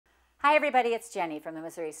Hi everybody, it's Jenny from the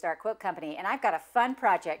Missouri Star Quilt Company, and I've got a fun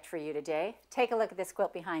project for you today. Take a look at this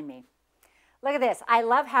quilt behind me. Look at this. I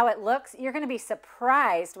love how it looks. You're going to be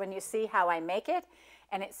surprised when you see how I make it,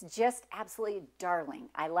 and it's just absolutely darling.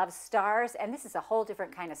 I love stars, and this is a whole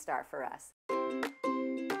different kind of star for us.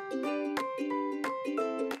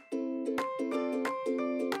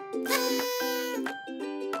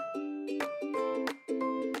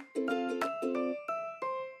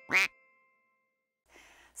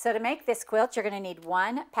 So to make this quilt, you're going to need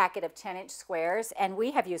one packet of 10-inch squares, and we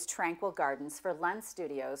have used Tranquil Gardens for Lunn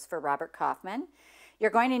Studios for Robert Kaufman. You're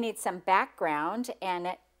going to need some background,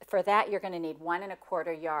 and for that you're going to need 1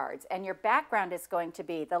 1/4 yards. And your background is going to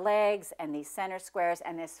be the legs and these center squares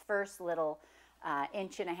and this first little 1.5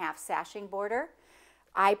 inch sashing border.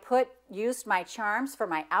 I used my charms for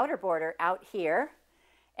my outer border out here,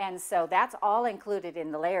 and so that's all included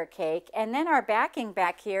in the layer cake. And then our backing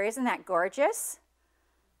back here, isn't that gorgeous?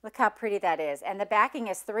 Look how pretty that is. And the backing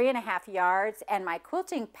is 3.5 yards, and my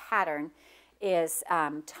quilting pattern is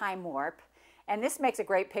time warp. And this makes a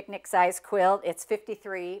great picnic size quilt. It's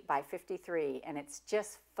 53 by 53, and it's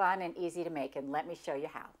just fun and easy to make, and let me show you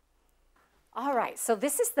how. All right, so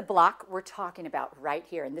this is the block we're talking about right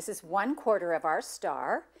here, and this is 1/4 of our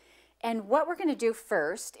star. And what we're going to do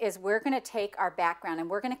first is we're going to take our background and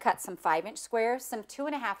we're going to cut some 5-inch squares, some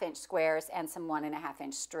 2.5-inch squares, and some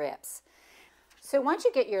 1.5-inch strips. So once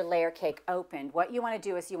you get your layer cake opened, what you want to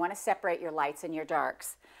do is you want to separate your lights and your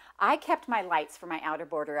darks. I kept my lights for my outer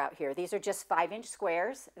border out here. These are just 5-inch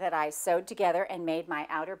squares that I sewed together and made my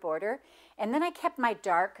outer border. And then I kept my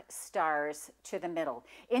dark stars to the middle.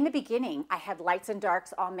 In the beginning, I had lights and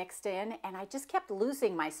darks all mixed in, and I just kept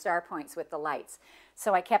losing my star points with the lights.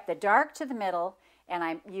 So I kept the dark to the middle, and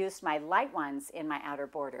I used my light ones in my outer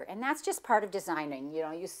border. And that's just part of designing. You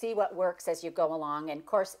know, you see what works as you go along. And of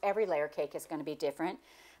course, every layer cake is going to be different,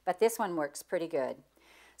 but this one works pretty good.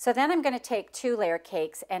 So then I'm going to take 2 layer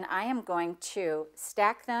cakes, and I am going to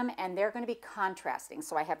stack them, and they're going to be contrasting.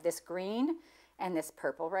 So I have this green and this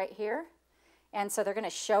purple right here. And so they're going to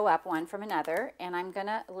show up one from another, and I'm going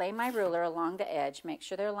to lay my ruler along the edge, make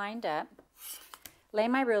sure they're lined up. Lay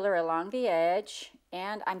my ruler along the edge,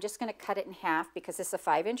 and I'm just going to cut it in half because this is a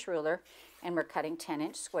 5-inch ruler, and we're cutting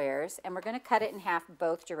 10-inch squares, and we're going to cut it in half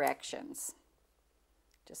both directions,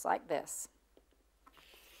 just like this.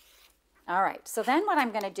 All right, so then what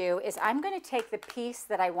I'm going to do is I'm going to take the piece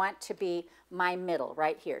that I want to be my middle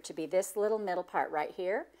right here, to be this little middle part right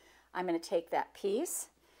here. I'm going to take that piece,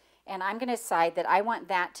 and I'm going to decide that I want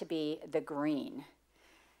that to be the green.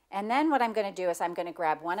 And then what I'm going to do is I'm going to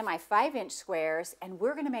grab one of my 5-inch squares, and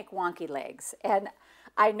we're going to make wonky legs. And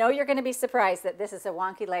I know you're going to be surprised that this is a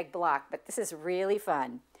wonky leg block, but this is really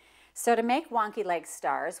fun. So to make wonky leg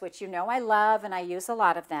stars, which you know I love and I use a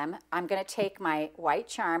lot of them, I'm going to take my white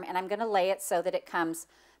charm and I'm going to lay it so that it comes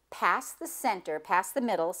past the center, past the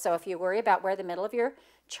middle. So if you worry about where the middle of your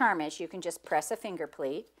charm is, you can just press a finger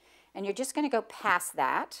pleat. And you're just going to go past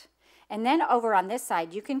that. And then over on this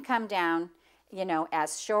side, you can come down, you know,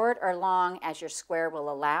 as short or long as your square will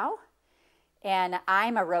allow. And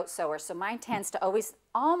I'm a rote sewer, so mine tends to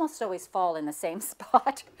almost always fall in the same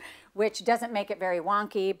spot, which doesn't make it very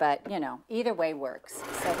wonky, but you know, either way works.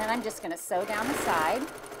 So then I'm just going to sew down the side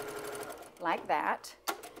like that.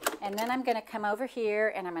 And then I'm going to come over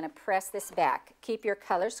here and I'm going to press this back. Keep your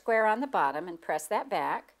color square on the bottom and press that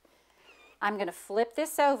back. I'm going to flip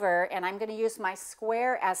this over, and I'm going to use my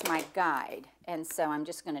square as my guide. And so I'm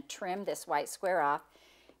just going to trim this white square off,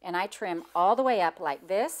 and I trim all the way up like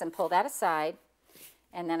this and pull that aside,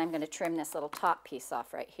 and then I'm going to trim this little top piece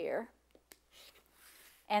off right here.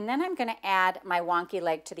 And then I'm going to add my wonky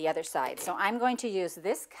leg to the other side. So I'm going to use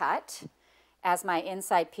this cut as my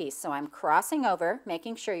inside piece. So I'm crossing over,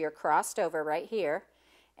 making sure you're crossed over right here.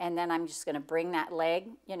 And then I'm just going to bring that leg,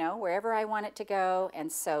 you know, wherever I want it to go,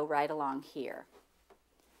 and sew right along here.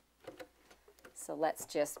 So let's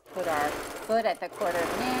just put our foot at the 1/4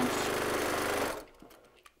 inch.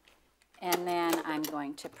 And then I'm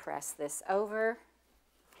going to press this over.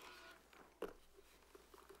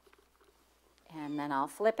 And then I'll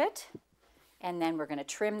flip it. And then we're going to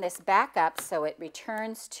trim this back up so it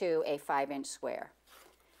returns to a 5-inch square.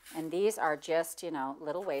 And these are just, you know,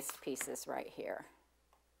 little waist pieces right here.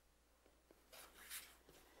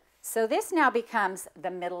 So this now becomes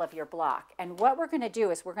the middle of your block. And what we're going to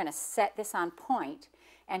do is we're going to set this on point.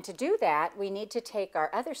 And to do that, we need to take our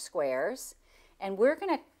other squares, and we're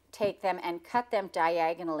going to take them and cut them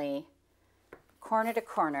diagonally, corner to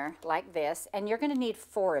corner, like this. And you're going to need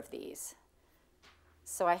 4 of these.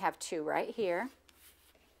 So I have 2 right here.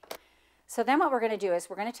 So then what we're going to do is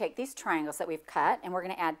we're going to take these triangles that we've cut, and we're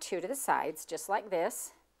going to add 2 to the sides, just like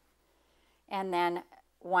this. and then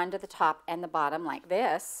one to the top and the bottom like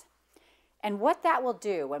this. And what that will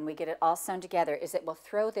do when we get it all sewn together is it will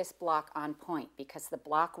throw this block on point, because the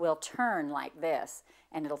block will turn like this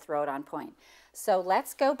and it'll throw it on point. So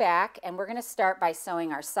let's go back, and we're going to start by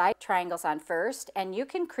sewing our side triangles on first, and you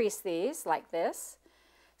can crease these like this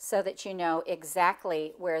so that you know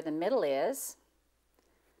exactly where the middle is,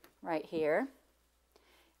 right here.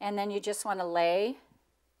 And then you just want to lay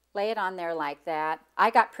it on there like that. I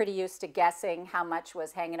got pretty used to guessing how much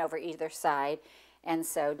was hanging over either side, and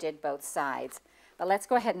so did both sides. But let's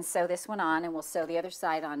go ahead and sew this one on, and we'll sew the other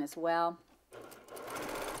side on as well.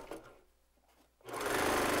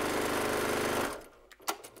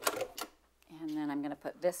 And then I'm going to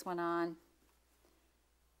put this one on.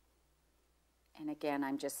 And again,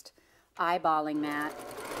 I'm just eyeballing that.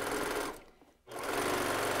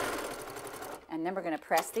 And then we're going to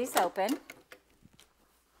press these open.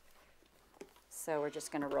 So we're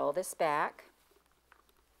just going to roll this back.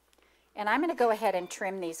 And I'm going to go ahead and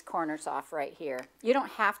trim these corners off right here. You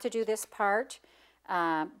don't have to do this part,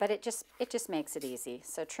 but it just makes it easy.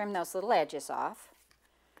 So trim those little edges off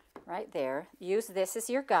right there. Use this as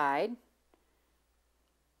your guide.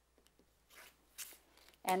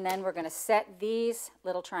 And then we're going to set these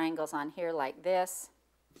little triangles on here like this.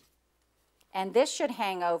 And this should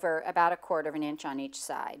hang over about 1/4 of an inch on each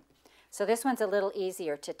side. So this one's a little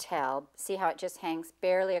easier to tell. See how it just hangs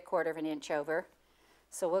barely 1/4 of an inch over?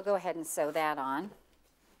 So we'll go ahead and sew that on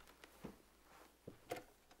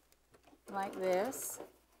like this.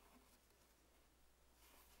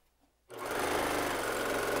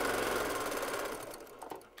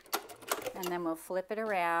 And then we'll flip it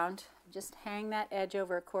around. Just hang that edge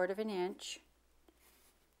over 1/4 of an inch.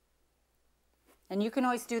 And you can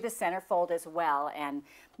always do the center fold as well and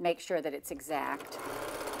make sure that it's exact.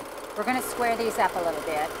 We're going to square these up a little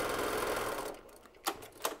bit.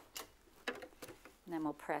 And then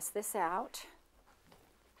we'll press this out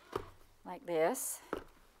like this.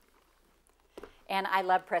 And I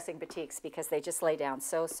love pressing batiks because they just lay down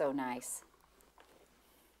so nice.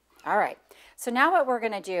 All right, so now what we're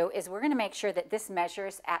going to do is we're going to make sure that this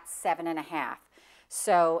measures at 7.5.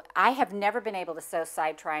 So I have never been able to sew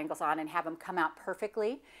side triangles on and have them come out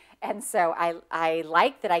perfectly. And so I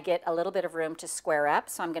like that I get a little bit of room to square up.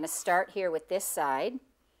 So I'm going to start here with this side.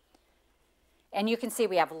 And you can see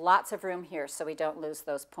we have lots of room here so we don't lose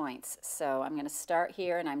those points. So I'm going to start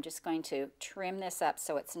here, and I'm just going to trim this up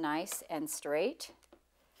so it's nice and straight.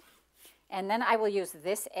 And then I will use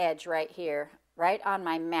this edge right here, right on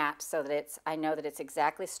my mat, so that I know that it's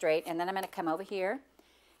exactly straight. And then I'm going to come over here,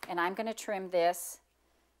 and I'm going to trim this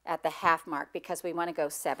at the half mark because we want to go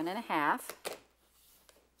 7.5.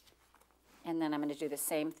 And then I'm going to do the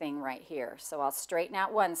same thing right here. So I'll straighten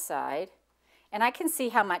out one side. And I can see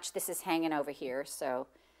how much this is hanging over here, so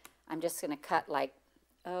I'm just going to cut like,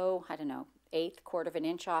 oh, I don't know, 1/8 of an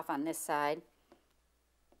inch off on this side.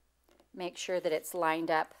 Make sure that it's lined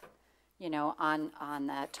up, you know, on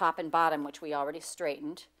the top and bottom, which we already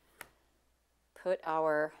straightened. Put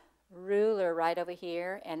our ruler right over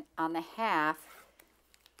here and on the half,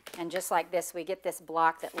 and just like this, we get this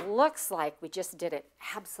block that looks like we just did it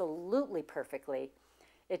absolutely perfectly.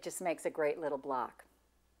 It just makes a great little block.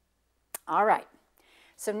 All right,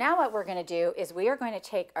 so now what we're going to do is we are going to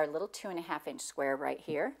take our little 2.5 inch square right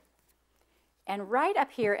here, and right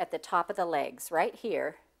up here at the top of the legs, right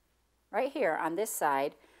here on this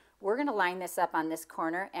side, we're going to line this up on this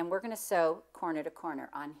corner, and we're going to sew corner to corner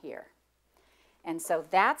on here. And so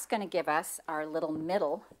that's going to give us our little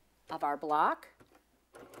middle of our block,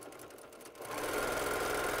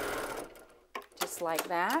 just like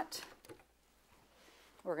that.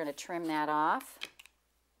 We're going to trim that off.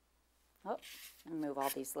 Oh, and move all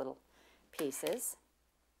these little pieces.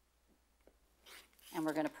 And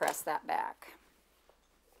we're going to press that back.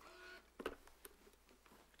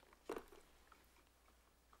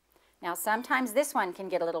 Now sometimes this one can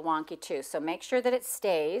get a little wonky too, so make sure that it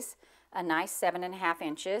stays a nice 7.5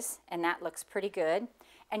 inches, and that looks pretty good.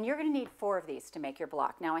 And you're going to need 4 of these to make your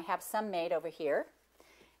block. Now I have some made over here,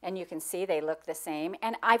 and you can see they look the same.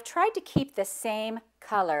 And I've tried to keep the same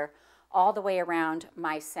color all the way around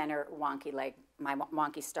my center wonky leg, my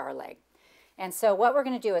wonky star leg. And so what we're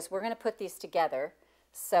going to do is we're going to put these together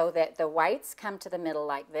so that the whites come to the middle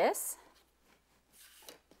like this.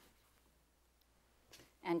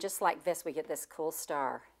 And just like this, we get this cool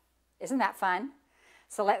star. Isn't that fun?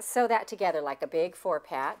 So let's sew that together like a big 4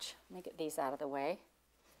 patch. Let me get these out of the way.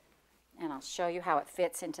 And I'll show you how it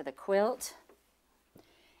fits into the quilt.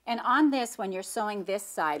 And on this, when you're sewing this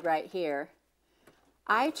side right here,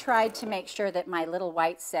 I tried to make sure that my little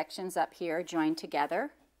white sections up here joined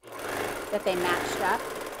together, that they matched up.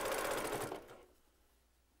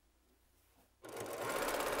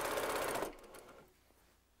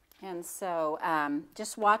 And so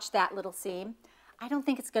just watch that little seam. I don't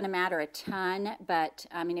think it's going to matter a ton, but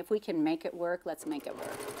I mean, if we can make it work, let's make it work.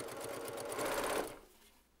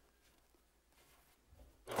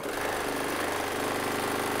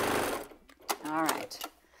 All right,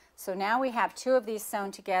 so now we have 2 of these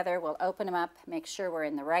sewn together. We'll open them up, make sure we're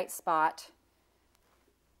in the right spot,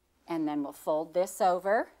 and then we'll fold this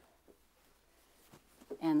over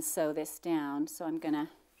and sew this down. So I'm going to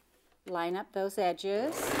line up those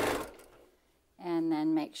edges and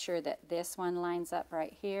then make sure that this one lines up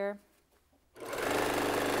right here.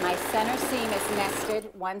 My center seam is nested.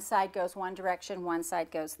 One side goes one direction, one side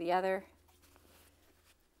goes the other.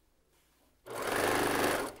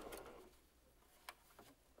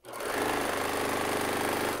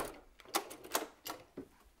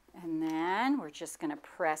 And then we're just going to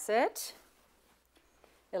press it.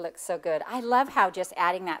 It looks so good. I love how just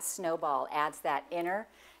adding that snowball adds that inner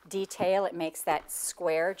detail. It makes that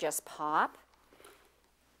square just pop.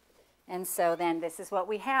 And so then this is what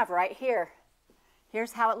we have right here.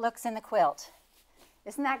 Here's how it looks in the quilt.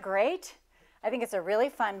 Isn't that great? I think it's a really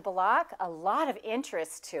fun block, a lot of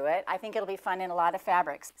interest to it. I think it'll be fun in a lot of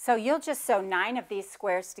fabrics. So you'll just sew 9 of these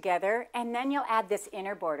squares together, and then you'll add this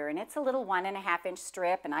inner border, and it's a little 1.5-inch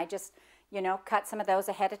strip, and I just, you know, cut some of those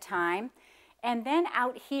ahead of time. And then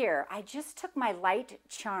out here, I just took my light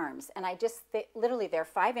charms, and I just, literally they're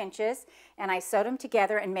 5 inches, and I sewed them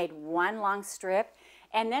together and made one long strip,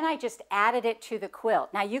 and then I just added it to the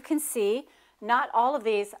quilt. Now you can see, not all of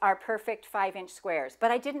these are perfect 5-inch squares,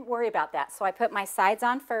 but I didn't worry about that. So I put my sides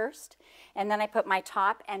on first, and then I put my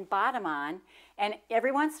top and bottom on, and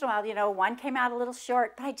every once in a while, you know, one came out a little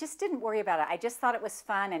short, but I just didn't worry about it. I just thought it was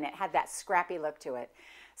fun, and it had that scrappy look to it.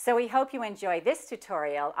 So we hope you enjoy this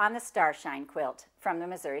tutorial on the Starshine quilt from the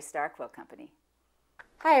Missouri Star Quilt Company.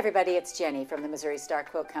 Hi everybody, it's Jenny from the Missouri Star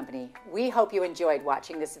Quilt Company. We hope you enjoyed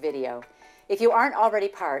watching this video. If you aren't already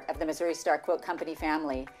part of the Missouri Star Quilt Company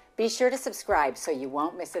family, be sure to subscribe so you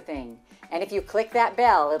won't miss a thing. And if you click that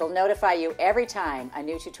bell, it'll notify you every time a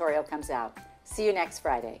new tutorial comes out. See you next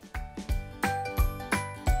Friday.